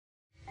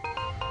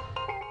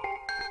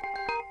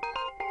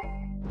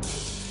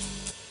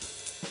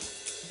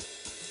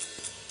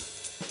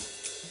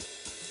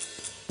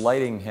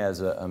Lighting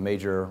has a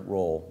major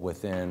role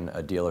within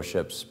a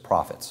dealership's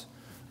profits.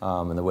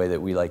 And the way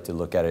that we like to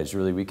look at it is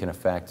really we can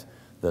affect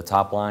the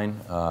top line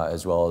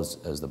as well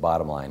as the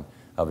bottom line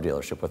of a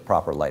dealership with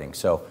proper lighting.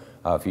 So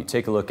if you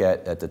take a look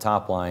at the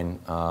top line,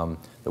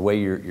 the way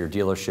your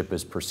dealership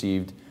is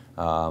perceived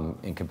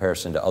in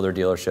comparison to other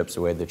dealerships,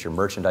 the way that your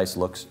merchandise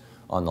looks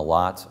on the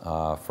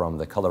lot, from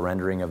the color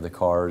rendering of the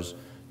cars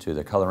to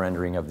the color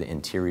rendering of the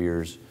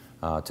interiors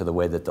to the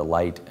way that the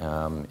light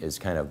is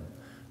kind of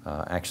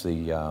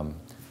actually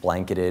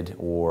blanketed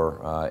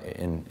or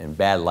in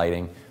bad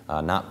lighting,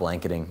 not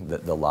blanketing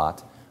the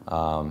lot,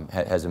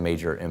 has a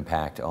major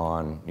impact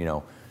on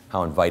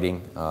how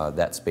inviting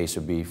that space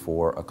would be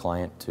for a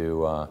client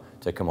to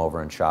come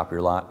over and shop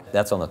your lot.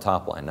 That's on the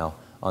top line. Now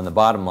on the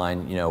bottom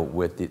line,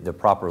 with the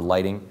proper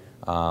lighting,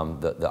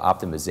 the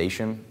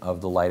optimization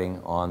of the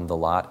lighting on the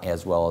lot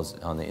as well as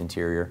on the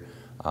interior,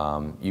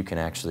 you can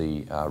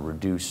actually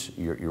reduce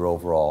your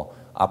overall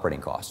operating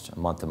costs,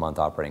 month-to-month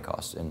operating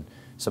costs. And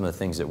some of the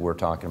things that we're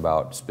talking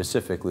about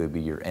specifically would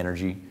be your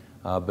energy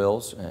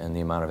bills and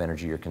the amount of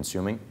energy you're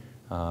consuming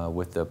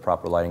with the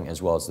proper lighting,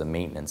 as well as the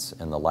maintenance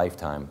and the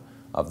lifetime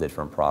of the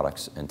different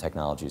products and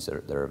technologies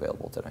that are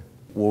available today.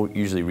 We'll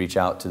usually reach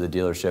out to the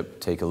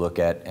dealership, take a look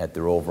at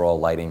their overall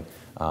lighting,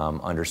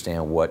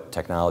 understand what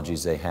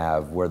technologies they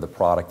have, where the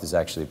product is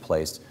actually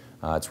placed.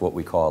 It's what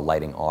we call a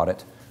lighting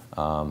audit.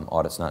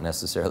 Audit's not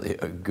necessarily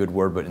a good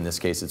word, but in this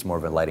case it's more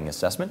of a lighting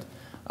assessment.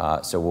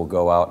 So we'll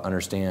go out,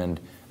 understand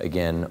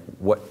again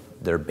what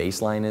their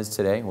baseline is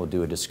today. We'll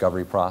do a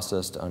discovery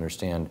process to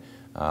understand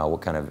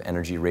what kind of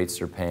energy rates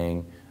they're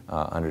paying,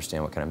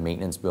 understand what kind of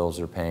maintenance bills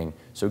they're paying.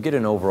 So get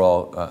an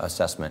overall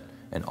assessment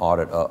and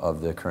audit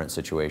of the current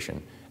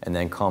situation, and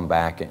then come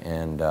back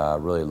and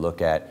really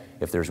look at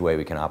if there's a way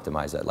we can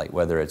optimize that light,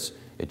 whether it's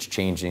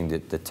changing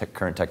the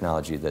current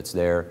technology that's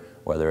there,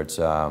 whether it's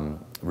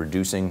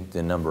reducing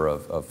the number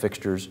of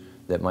fixtures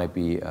that might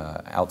be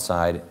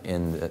outside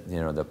in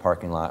the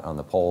parking lot on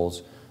the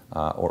poles,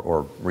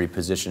 or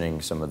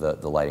repositioning some of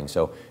the lighting.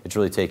 So it's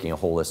really taking a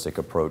holistic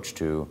approach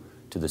to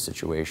the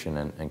situation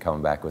and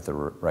coming back with a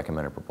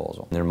recommended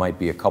proposal. There might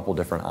be a couple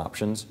different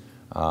options.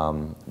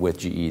 With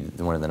GE,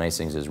 one of the nice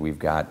things is we've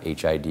got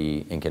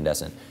HID,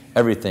 incandescent,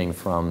 everything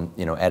from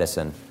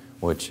Edison,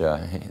 which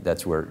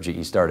that's where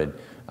GE started,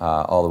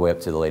 all the way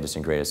up to the latest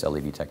and greatest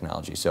LED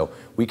technology. So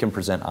we can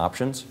present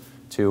options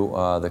to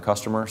the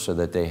customer so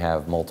that they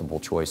have multiple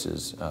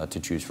choices to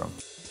choose from.